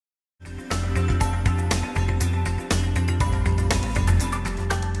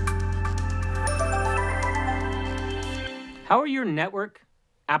How are your network,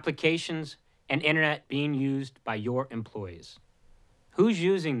 applications, and internet being used by your employees? Who's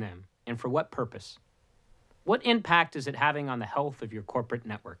using them and for what purpose? What impact is it having on the health of your corporate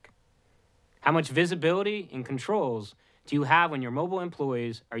network? How much visibility and controls do you have when your mobile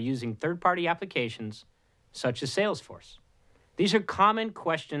employees are using third-party applications such as Salesforce? These are common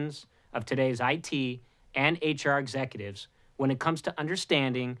questions of today's IT and HR executives when it comes to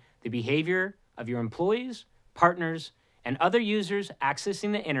understanding the behavior of your employees, partners, and other users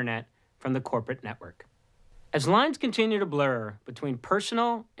accessing the internet from the corporate network. As lines continue to blur between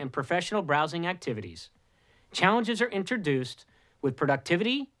personal and professional browsing activities, challenges are introduced with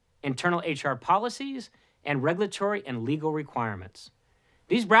productivity, internal HR policies, and regulatory and legal requirements.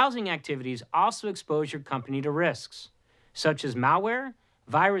 These browsing activities also expose your company to risks, such as malware,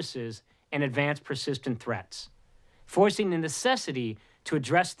 viruses, and advanced persistent threats, forcing the necessity to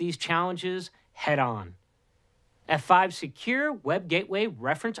address these challenges head-on. F5's secure web gateway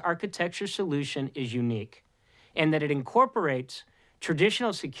reference architecture solution is unique in that it incorporates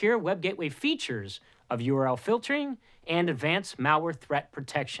traditional secure web gateway features of URL filtering and advanced malware threat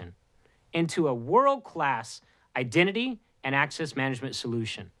protection into a world-class identity and access management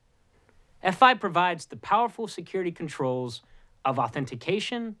solution. F5 provides the powerful security controls of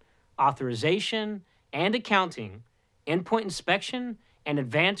authentication, authorization, and accounting, endpoint inspection, and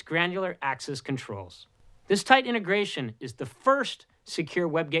advanced granular access controls. This tight integration is the first secure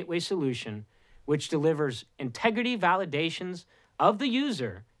web gateway solution which delivers integrity validations of the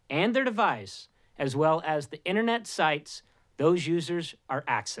user and their device, as well as the internet sites those users are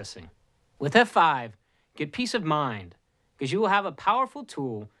accessing. With F5, get peace of mind because you will have a powerful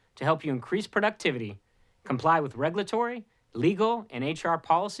tool to help you increase productivity, comply with regulatory, legal, and HR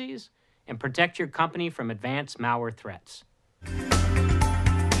policies, and protect your company from advanced malware threats.